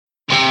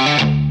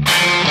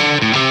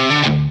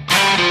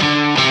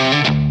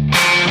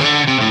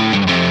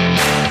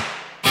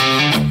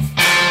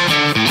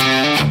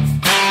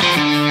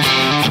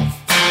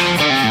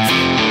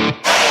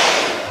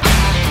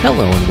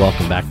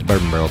welcome back to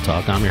Bourbon Barrel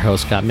Talk. I'm your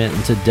host, Scott Mint,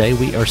 and today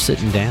we are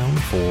sitting down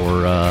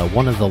for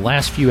one of the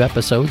last few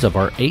episodes of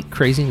our 8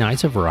 Crazy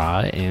Nights of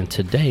Rye, and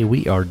today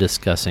we are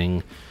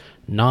discussing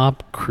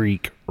Knob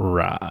Creek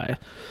Rye.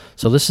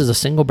 So this is a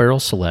single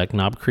barrel select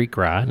Knob Creek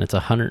Rye, and it's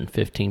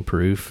 115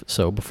 proof.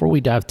 So before we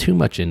dive too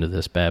much into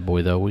this bad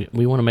boy, though,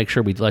 we want to make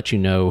sure we let you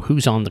know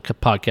who's on the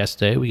podcast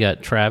today. We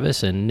got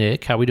Travis and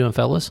Nick. How we doing,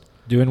 fellas?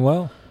 Doing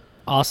well.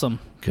 Awesome.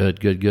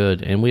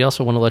 Good. And we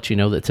also want to let you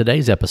know that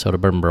today's episode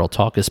of Bourbon Barrel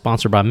Talk is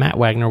sponsored by Matt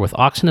Wagner with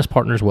Oxenus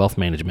Partners Wealth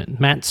Management.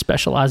 Matt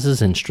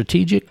specializes in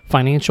strategic,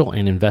 financial,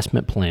 and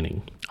investment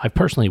planning. I've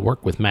personally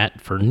worked with Matt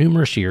for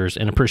numerous years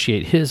and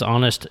appreciate his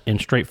honest and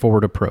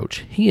straightforward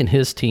approach. He and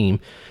his team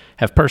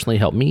have personally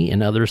helped me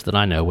and others that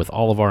I know with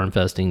all of our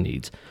investing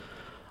needs.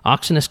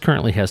 Oxenus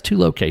currently has 2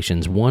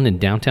 locations, one in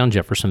downtown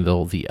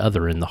Jeffersonville, the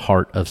other in the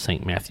heart of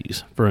St.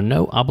 Matthews. For a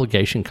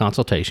no-obligation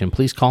consultation,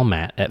 please call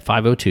Matt at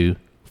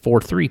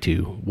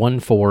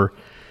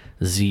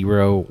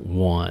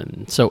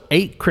 502-432-1401. So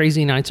 8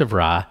 Crazy Nights of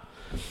Rye.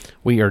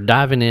 We are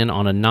diving in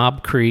on a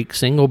Knob Creek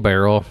single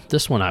barrel.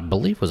 This one, I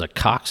believe, was a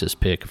Cox's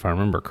pick, if I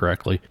remember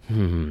correctly.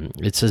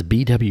 It says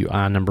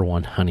BWI number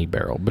 1 honey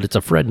barrel, but it's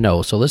a Fred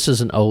Noe, so this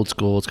is an old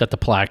school. It's got the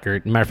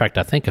placard. Matter of fact,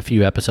 I think a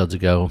few episodes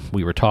ago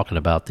we were talking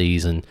about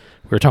these, and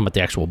we were talking about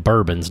the actual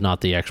bourbons, not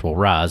the actual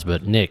ryes.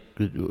 But Nick,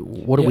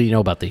 what do we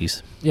know about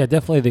these? Yeah,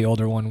 definitely the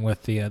older one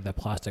with the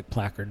plastic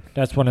placard.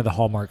 That's one of the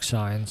hallmark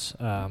signs.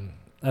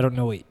 I don't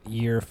know what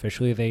year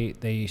officially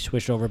they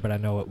switched over, but I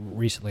know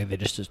recently they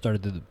just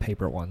started the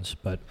paper ones.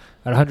 But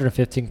at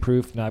 115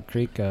 proof, Knob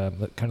Creek,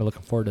 kind of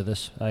looking forward to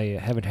this. I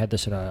haven't had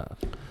this in a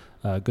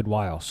good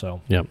while.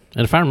 So yeah,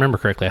 and if I remember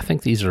correctly, I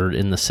think these are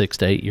in the 6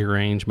 to 8 year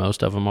range.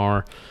 Most of them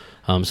are,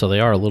 so they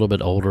are a little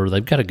bit older.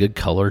 They've got a good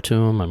color to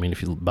them. I mean,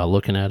 if you by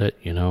looking at it,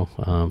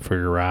 for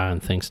your rye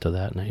and things to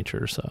that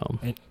nature. So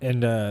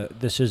and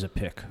this is a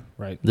pick,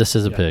 right? This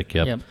is a pick.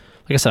 Yep.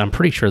 Like I said, I'm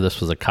pretty sure this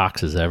was a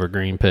Cox's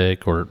Evergreen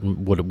pick, or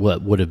what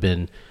would have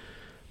been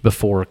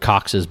before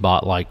Cox's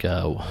bought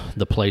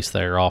the place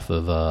there off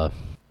of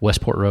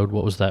Westport Road.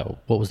 What was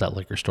that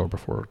liquor store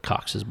before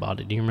Cox's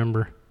bought it? Do you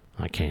remember?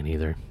 I can't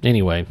either.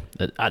 Anyway,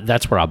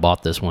 that's where I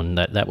bought this one.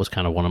 That was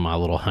kind of one of my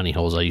little honey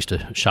holes I used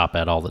to shop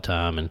at all the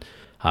time, and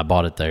I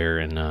bought it there.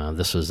 And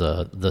this was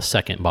the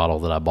second bottle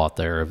that I bought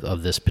there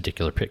of this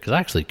particular pick, because I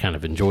actually kind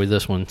of enjoyed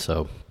this one.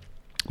 So,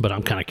 but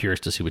I'm kind of curious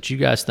to see what you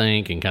guys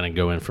think and kind of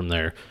go in from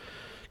there.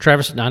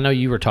 Travis, I know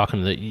you were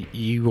talking that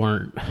you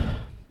weren't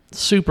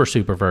super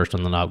versed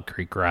on the Knob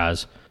Creek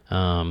Ryes.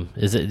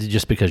 Is it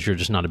just because you're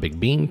just not a big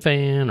bean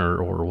fan,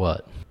 or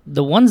what?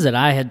 The ones that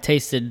I had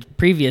tasted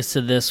previous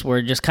to this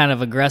were just kind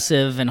of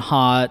aggressive and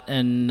hot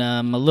and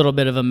a little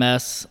bit of a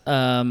mess.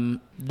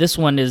 This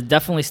one is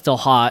definitely still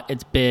hot.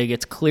 It's big.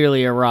 It's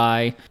clearly a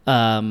rye.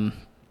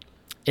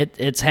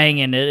 It's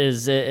hanging.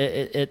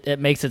 It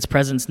makes its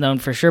presence known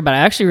for sure, but I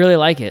actually really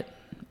like it.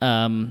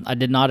 I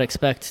did not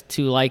expect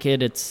to like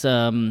it. It's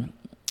a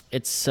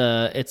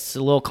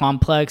little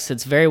complex.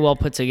 It's very well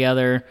put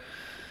together.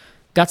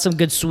 Got some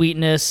good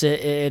sweetness.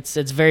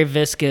 It's very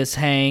viscous.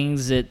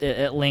 Hangs.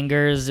 It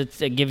lingers.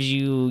 It gives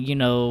you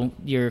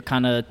your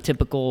kind of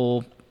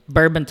typical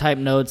bourbon type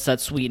notes.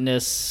 That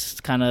sweetness,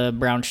 kind of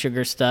brown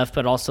sugar stuff,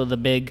 but also the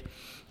big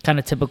kind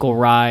of typical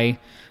rye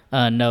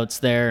notes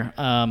there.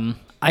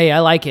 I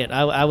like it.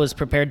 I was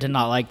prepared to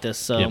not like this,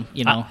 so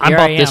I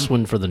bought this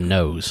one for the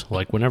nose.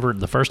 Like whenever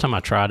the first time I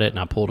tried it and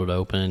I pulled it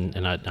open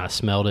and I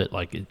smelled it,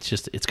 like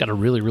it's got a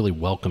really really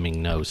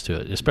welcoming nose to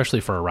it, especially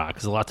for a rye,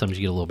 because a lot of times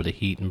you get a little bit of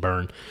heat and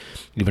burn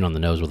even on the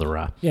nose with a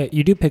rye. Yeah,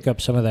 you do pick up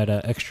some of that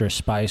extra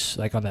spice,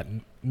 like on the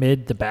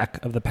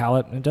back of the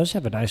palate. It does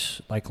have a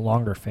nice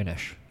longer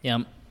finish.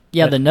 Yeah.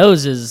 The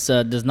nose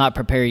does not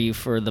prepare you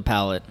for the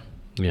palate.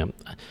 Yeah, and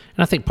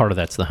I think part of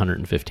that's the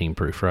 115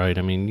 proof, right?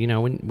 I mean,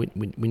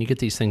 when you get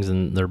these things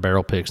in their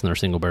barrel picks and their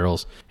single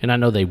barrels, and I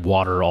know they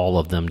water all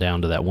of them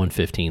down to that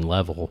 115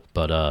 level,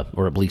 but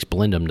or at least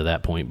blend them to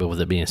that point. But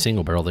with it being a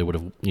single barrel, they would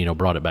have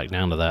brought it back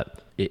down to that.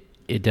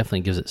 It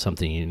definitely gives it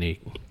something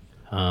unique.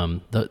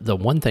 The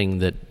one thing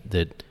that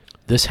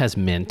this has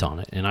mint on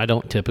it, and I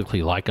don't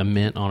typically like a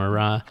mint on a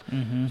rye,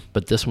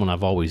 but this one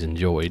I've always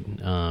enjoyed,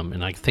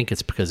 and I think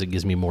it's because it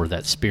gives me more of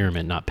that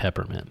spearmint, not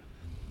peppermint.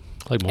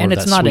 And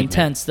it's not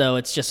intense, though.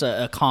 It's just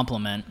a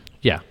compliment.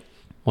 Yeah,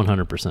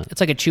 100%. It's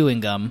like a chewing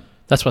gum.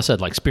 That's what I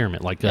said, like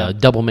spearmint,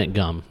 double mint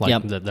gum.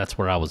 That's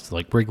where I was,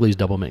 like Wrigley's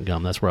double mint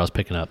gum. That's where I was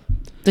picking up.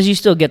 Does you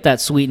still get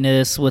that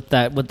sweetness with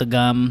the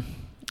gum?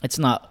 It's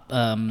not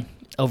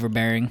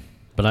overbearing.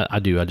 But I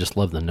do. I just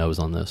love the nose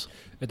on this.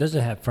 It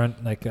doesn't have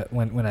front,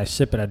 when I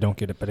sip it, I don't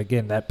get it. But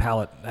again, that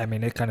palate, I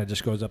mean, it kind of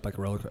just goes up like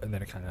a roller coaster, and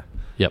then it kind of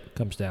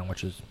comes down,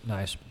 which is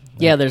nice.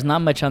 Yeah, there's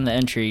not much on the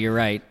entry. You're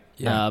right.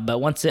 Yeah. But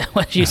once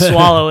you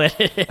swallow it,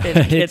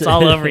 it's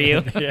all over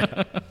you.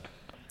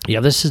 Yeah,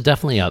 this is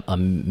definitely a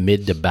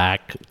mid to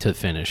back to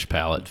finish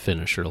palate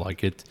finisher.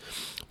 Like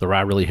the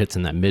rye really hits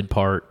in that mid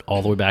part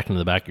all the way back into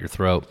the back of your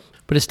throat.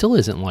 But it still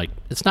isn't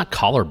it's not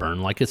collar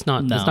burn. It's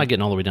not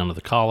getting all the way down to the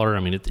collar. I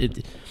mean,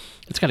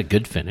 it's got a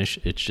good finish.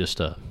 It's just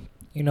for a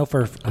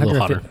little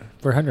hotter.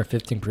 For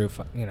 115 proof,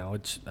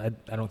 it's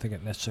I don't think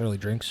it necessarily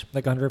drinks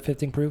like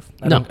 115 proof.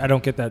 No. I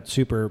don't get that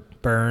super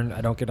burn. I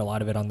don't get a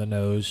lot of it on the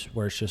nose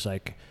where it's just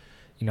like,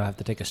 I have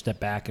to take a step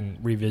back and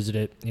revisit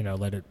it,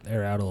 let it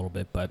air out a little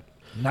bit, but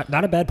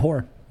not a bad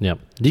pour. Yeah.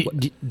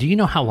 Do you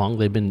know how long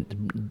they've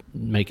been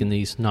making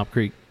these Knob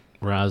Creek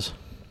Ryes?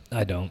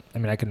 I don't. I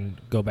mean, I can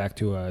go back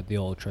to the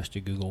old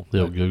trusty Google.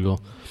 The old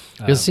Google.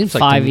 Because it seems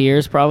like 5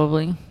 years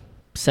probably.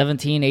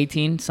 17,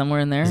 18,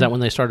 somewhere in there. Is that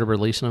when they started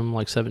releasing them,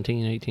 like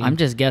 17, 18? I'm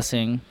just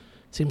guessing.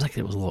 Seems like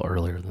it was a little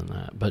earlier than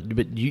that.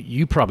 But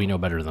you probably know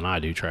better than I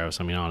do, Travis.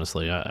 I mean,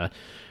 honestly, I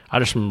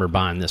just remember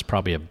buying this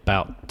probably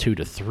about 2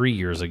 to 3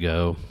 years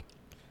ago.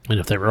 And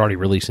if they were already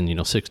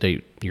releasing, 6 to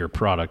 8 year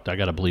product, I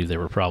got to believe they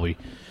were probably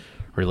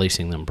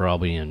releasing them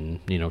probably in,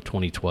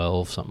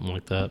 2012, something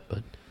like that.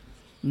 But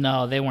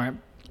No, they weren't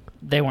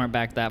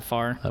back that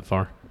far. that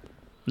far?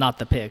 Not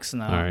the picks,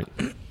 no. All right.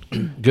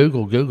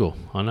 Google.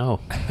 I know.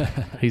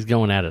 He's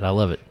going at it. I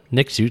love it.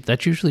 Nick,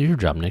 that's usually your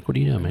job, Nick. What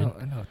do you do, man?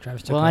 I know.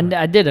 Travis took Well, over.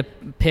 I did a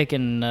pick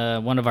in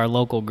one of our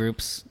local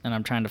groups, and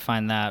I'm trying to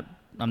find that.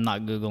 I'm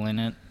not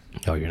Googling it.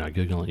 Oh, you're not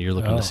Googling. You're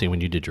looking to see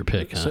when you did your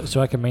pick, huh? So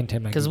I can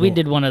maintain my Because we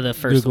did one of the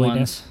first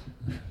Googliness. ones.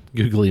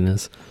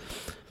 Googliness.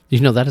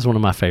 That is one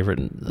of my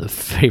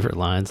favorite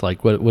lines.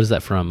 Like, what is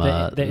that from? The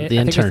I think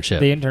it's internship.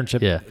 The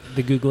internship. Yeah.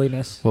 The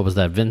Googliness. What was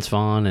that? Vince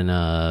Vaughn and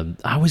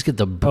I always get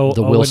the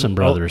Owen- Wilson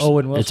brothers.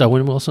 Owen Wilson. It's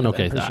Owen Wilson. I'm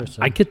Okay, pretty sure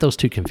so. I get those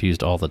two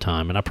confused all the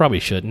time, and I probably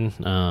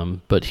shouldn't.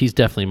 But he's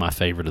definitely my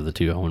favorite of the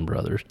two Owen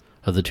brothers,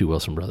 of the two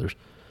Wilson brothers.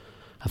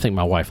 I think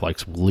my wife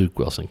likes Luke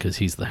Wilson because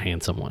he's the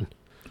handsome one.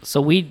 So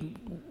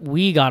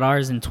we got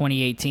ours in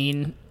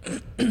 2018,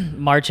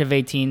 March of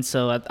 18.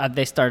 So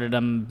they started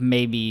them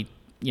maybe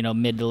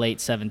mid to late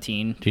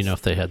 17. Do you know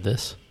if they had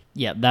this?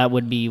 Yeah, that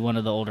would be one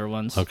of the older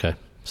ones. Okay,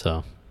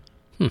 so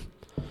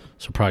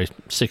probably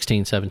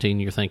 16, 17.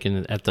 You're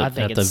thinking at the I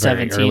think at the it's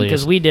very 17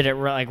 because earliest. we did it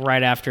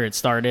right after it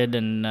started,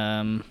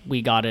 and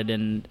we got it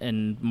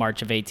in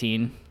March of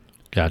 18.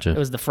 Gotcha. It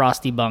was the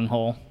Frosty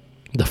Bunghole.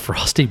 The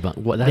Frosty Bun.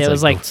 What? That's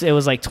It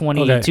was like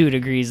 22 Okay.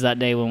 degrees that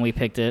day when we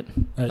picked it.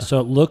 So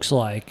it looks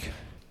like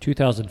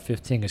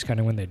 2015 is kind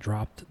of when they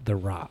dropped the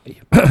rye.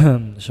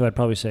 So I'd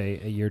probably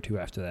say a year or two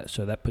after that.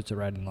 So that puts it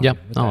right in line. Yeah.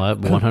 with Oh,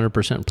 that. that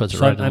 100% puts it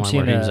So right in I'm line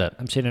seeing where he was at.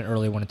 I'm seeing an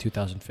early one in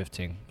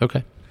 2015.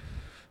 Okay.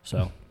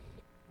 So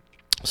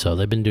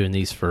they've been doing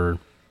these for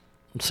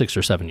 6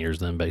 or 7 years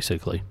then,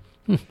 basically.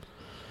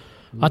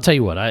 I'll tell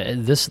you what,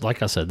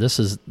 like I said, this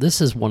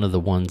is one of the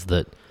ones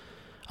that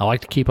I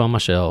like to keep on my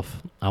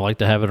shelf. I like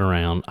to have it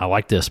around. I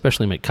like to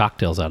especially make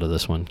cocktails out of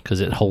this one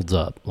because it holds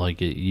up. Like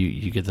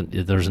you get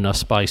there's enough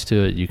spice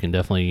to it. You can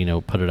definitely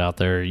put it out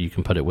there. You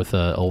can put it with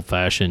old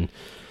fashioned.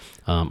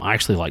 I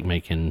actually like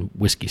making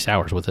whiskey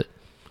sours with it.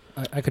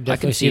 I could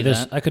definitely see see this.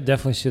 that. I could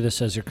definitely see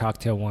this as your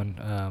cocktail one.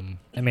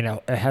 I mean,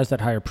 it has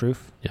that higher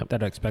proof Yep.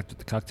 that I expect with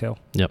the cocktail.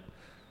 Yep.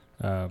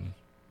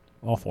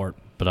 All for it.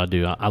 But I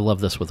do. I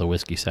love this with a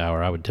whiskey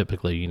sour. I would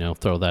typically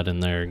throw that in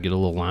there, get a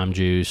little lime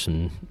juice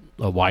and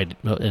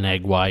an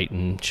egg white,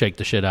 and shake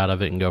the shit out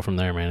of it and go from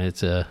there, man.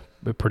 It's a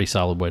pretty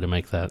solid way to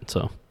make that.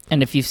 So.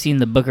 And if you've seen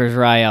the Booker's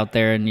Rye out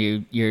there and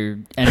you're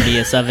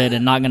envious of it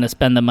and not going to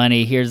spend the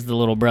money, here's the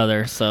little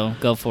brother. So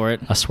go for it.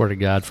 I swear to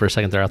God, for a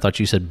second there, I thought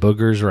you said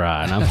Booger's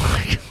Rye. And I'm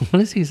like,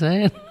 what is he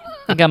saying?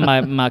 I got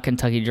my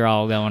Kentucky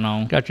drawl going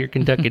on. Got your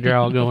Kentucky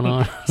drawl going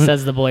on.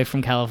 Says the boy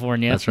from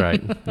California. That's right.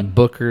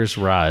 Booker's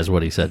Rye is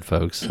what he said,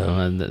 folks.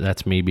 So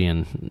that's me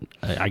being,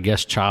 I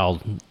guess,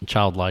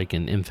 childlike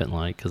and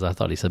infant-like because I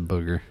thought he said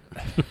booger.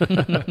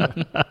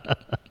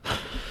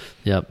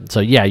 Yep. So,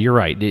 yeah, you're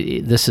right.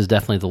 This is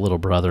definitely the little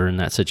brother in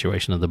that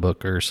situation of the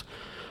Bookers.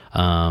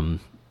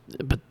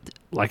 But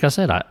like I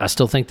said, I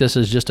still think this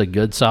is just a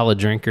good, solid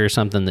drinker,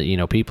 something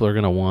that, people are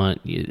going to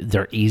want.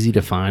 They're easy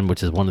to find,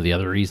 which is one of the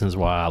other reasons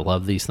why I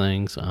love these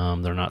things.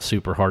 They're not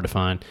super hard to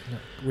find.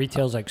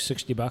 Retail's like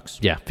 $60.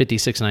 Yeah,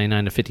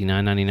 $56.99 to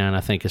 $59.99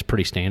 I think is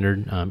pretty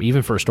standard,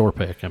 even for a store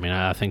pick. I mean,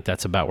 I think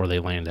that's about where they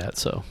land at,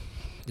 so.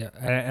 Yeah,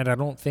 and I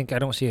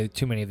don't see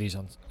too many of these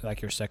on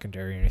like your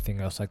secondary or anything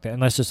else like that,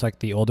 unless it's like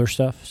the older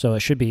stuff. So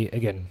it should be,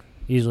 again,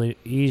 easily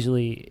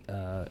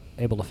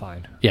able to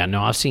find. Yeah,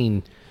 no, I've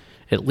seen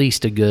at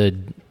least a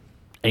good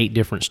 8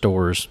 different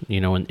stores,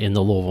 in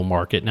the Louisville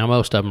market. Now,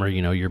 most of them are,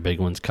 your big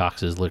ones,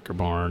 Cox's, Liquor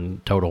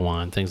Barn, Total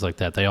Wine, things like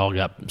that. They all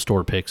got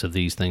store picks of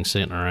these things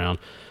sitting around.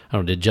 I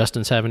don't know, did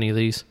Justin's have any of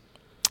these?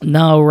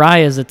 No, rye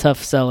is a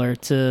tough seller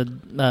to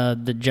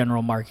the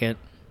general market.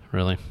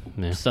 Really?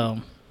 Yeah. So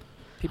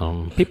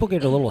People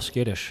get a little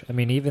skittish. I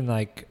mean, even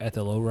like at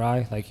the low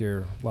rye, like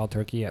your Wild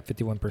Turkey at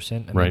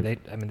 51%. Right.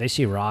 They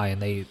see rye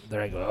and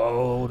they're like,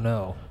 oh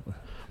no.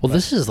 Well,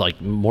 this is like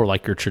more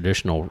like your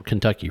traditional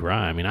Kentucky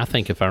rye. I mean, I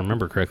think if I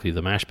remember correctly,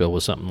 the mash bill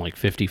was something like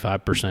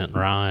 55%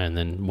 rye, and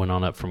then went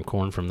on up from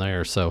corn from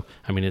there. So,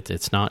 I mean,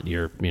 it's not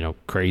your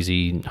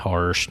crazy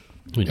harsh.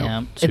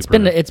 yeah, it's super-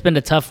 been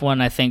a tough one,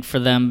 I think, for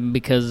them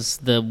because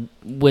the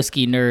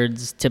whiskey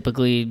nerds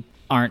typically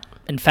aren't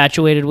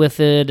infatuated with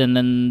it, and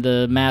then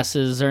the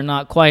masses are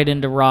not quite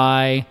into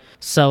rye.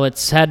 So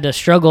it's had to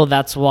struggle.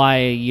 That's why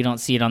you don't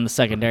see it on the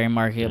secondary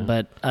market.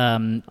 But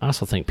I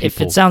also think people,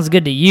 if it sounds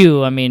good to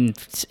you, I mean,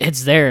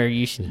 it's there.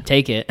 You should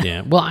take it.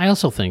 Yeah. Well, I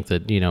also think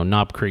that,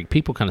 Knob Creek,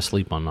 people kind of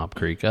sleep on Knob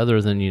Creek,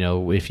 other than,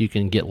 if you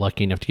can get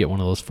lucky enough to get one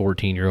of those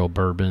 14-year-old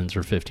bourbons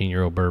or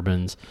 15-year-old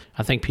bourbons.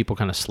 I think people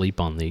kind of sleep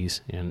on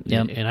these.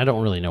 And I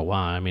don't really know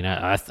why. I mean,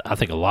 I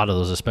think a lot of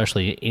those,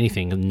 especially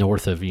anything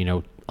north of,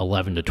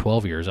 11 to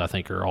 12 years, I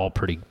think are all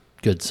pretty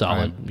good,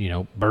 solid,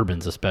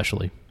 bourbons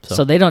especially.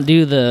 So they don't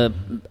do the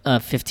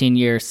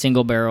 15-year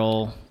single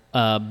barrel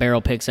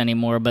picks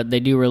anymore, but they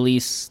do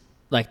release,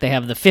 like they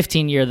have the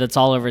 15-year that's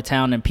all over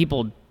town, and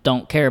people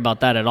don't care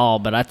about that at all,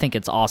 but I think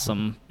it's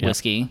awesome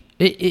whiskey.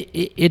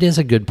 It is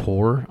a good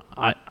pour.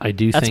 I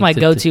do That's think my that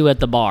go-to at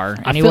the bar.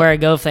 Anywhere I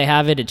go, if they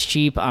have it, it's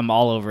cheap, I'm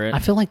all over it. I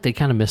feel like they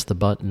kind of missed the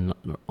button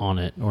on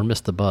it, or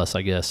missed the bus,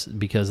 I guess,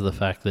 because of the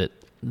fact that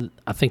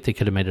I think they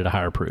could have made it a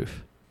higher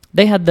proof.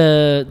 They had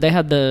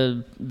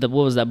the what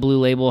was that, Blue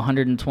Label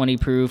 120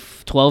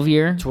 proof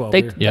 12-year?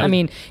 12-year. Yeah. I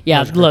mean,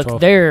 yeah, look,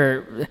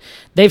 12.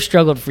 they've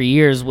struggled for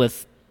years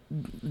with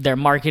their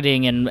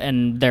marketing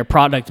and their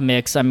product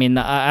mix. I mean,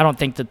 I don't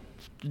think that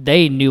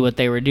they knew what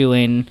they were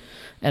doing,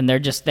 and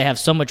they have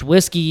so much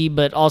whiskey,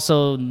 but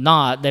also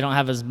they don't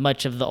have as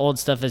much of the old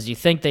stuff as you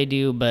think they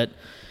do, but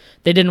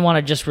they didn't want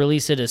to just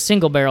release it as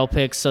single barrel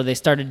picks, so they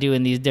started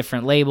doing these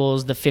different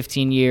labels. The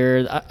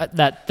 15-year,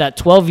 that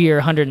 12-year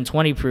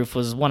 120 proof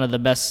was one of the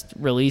best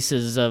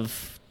releases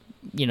of,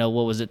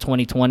 what was it,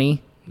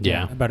 2020?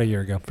 Yeah, about a year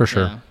ago. For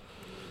sure.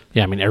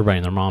 Yeah, I mean, everybody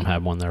and their mom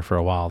had one there for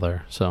a while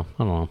there, so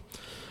I don't know.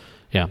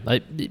 Yeah,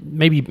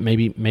 maybe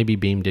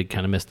Beam did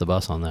kind of miss the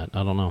bus on that.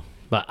 I don't know.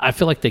 But I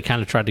feel like they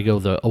kind of tried to go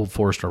the Old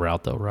Forester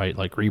route, though, right?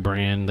 Like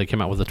rebrand. They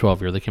came out with the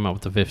 12-year. They came out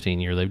with the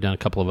 15-year. They've done a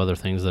couple of other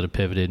things that have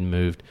pivoted and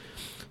moved.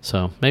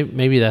 So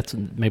maybe that's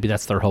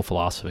their whole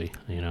philosophy,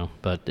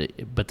 But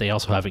they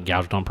also haven't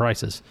gouged on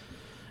prices.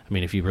 I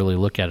mean, if you really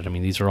look at it, I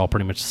mean, these are all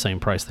pretty much the same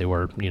price they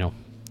were,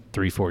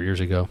 3-4 years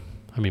ago.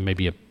 I mean,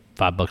 maybe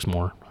 $5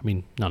 more. I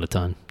mean, not a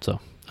ton. So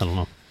I don't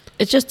know.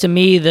 It's just, to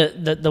me,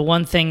 the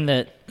one thing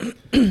that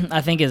I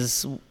think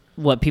is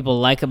what people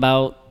like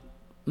about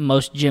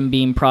most Jim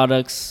Beam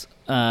products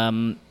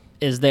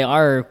is they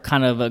are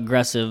kind of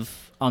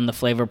aggressive on the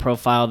flavor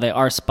profile. They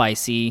are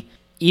spicy.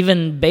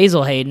 Even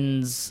Basil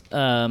Hayden's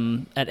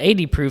at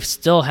 80 proof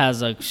still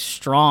has a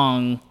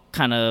strong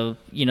kind of,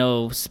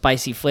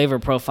 spicy flavor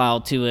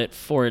profile to it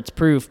for its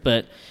proof.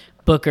 But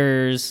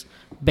Booker's,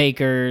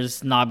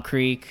 Baker's, Knob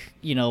Creek,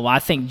 I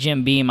think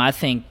Jim Beam,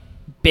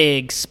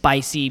 big,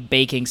 spicy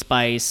baking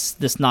spice,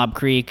 this Knob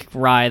Creek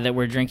rye that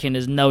we're drinking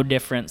is no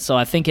different. So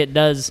I think it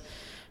does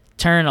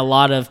turn a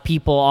lot of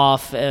people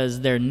off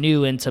as they're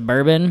new into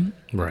bourbon.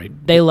 Right.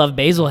 They love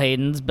Basil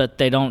Hayden's, but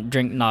they don't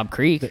drink Knob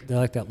Creek. They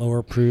like that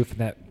lower proof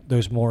and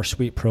those more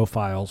sweet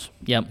profiles.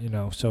 Yep.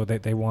 So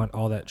they want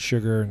all that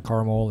sugar and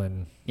caramel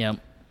and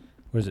yep.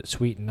 What is it,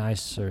 sweet and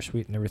nice or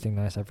sweet and everything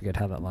nice? I forget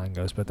how that line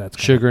goes, but that's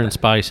sugar and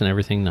spice and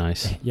everything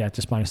nice. Yeah,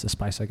 just minus the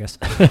spice, I guess.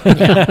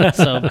 Yeah,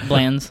 so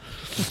blands.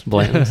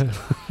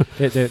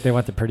 They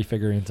want the pretty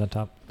figurines on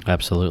top.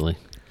 Absolutely.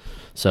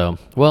 So,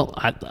 well,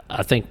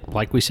 I think,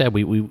 like we said,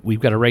 we've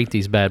got to rate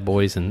these bad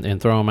boys and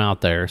throw them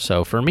out there.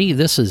 So for me,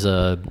 this is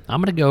I'm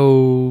going to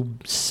go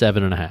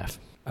 7.5.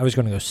 I was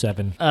going to go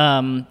 7.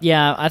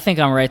 Yeah, I think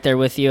I'm right there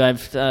with you.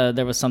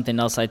 There was something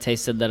else I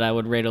tasted that I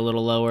would rate a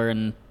little lower,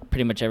 and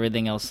pretty much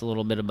everything else a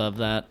little bit above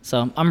that.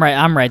 So I'm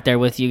right there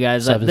with you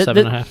guys.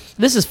 7.5.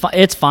 This is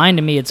it's fine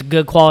to me. It's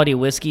good quality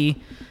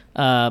whiskey.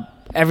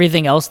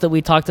 Everything else that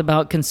we talked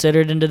about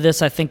considered into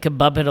this, I think, could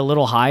bump it a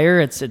little higher.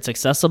 It's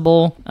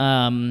accessible,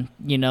 and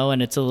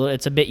it's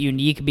a bit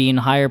unique being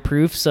higher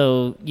proof.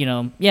 So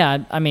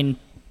yeah, I mean,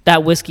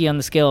 that whiskey on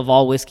the scale of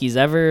all whiskeys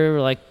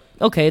ever, like,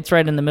 okay, it's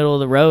right in the middle of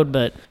the road,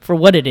 but for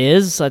what it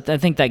is, I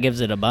think that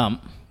gives it a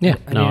bump. Yeah,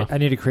 I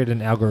need to create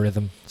an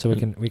algorithm so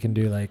we can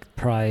do like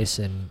price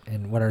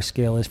and what our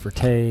scale is for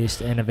taste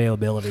and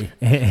availability.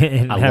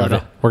 And I love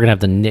it. We're gonna have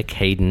the Nick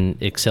Hayden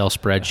Excel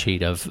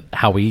spreadsheet of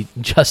how we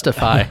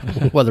justify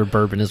whether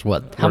bourbon is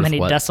what. How many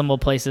decimal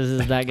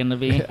places is that going to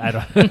be? I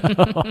don't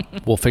know.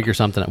 We'll figure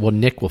something out. Well,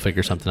 Nick will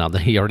figure something out.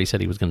 He already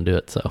said he was going to do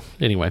it. So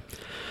anyway.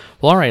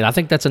 Well, all right. I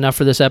think that's enough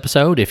for this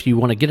episode. If you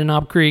want to get a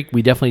Knob Creek,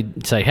 we definitely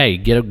say, hey,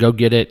 go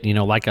get it.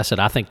 Like I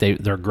said, I think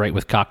they're great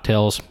with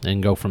cocktails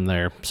and go from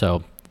there.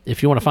 So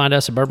if you want to find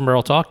us at Bourbon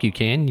Barrel Talk, you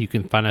can. You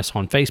can find us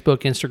on Facebook,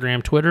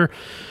 Instagram, Twitter.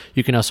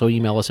 You can also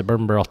email us at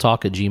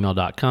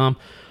bourbonbarreltalk@gmail.com.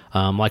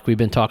 Like we've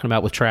been talking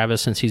about with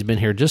Travis since he's been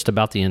here just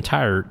about the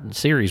entire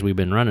series we've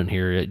been running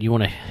here.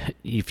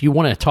 If you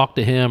want to talk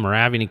to him or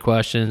have any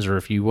questions, or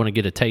if you want to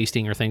get a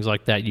tasting or things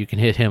like that, you can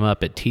hit him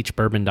up at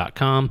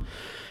teachbourbon.com.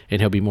 And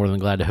he'll be more than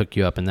glad to hook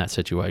you up in that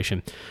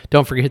situation.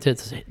 Don't forget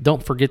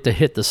to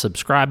hit the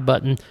subscribe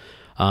button.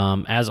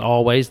 As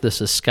always,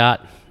 this is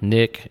Scott,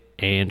 Nick,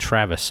 and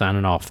Travis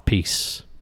signing off. Peace.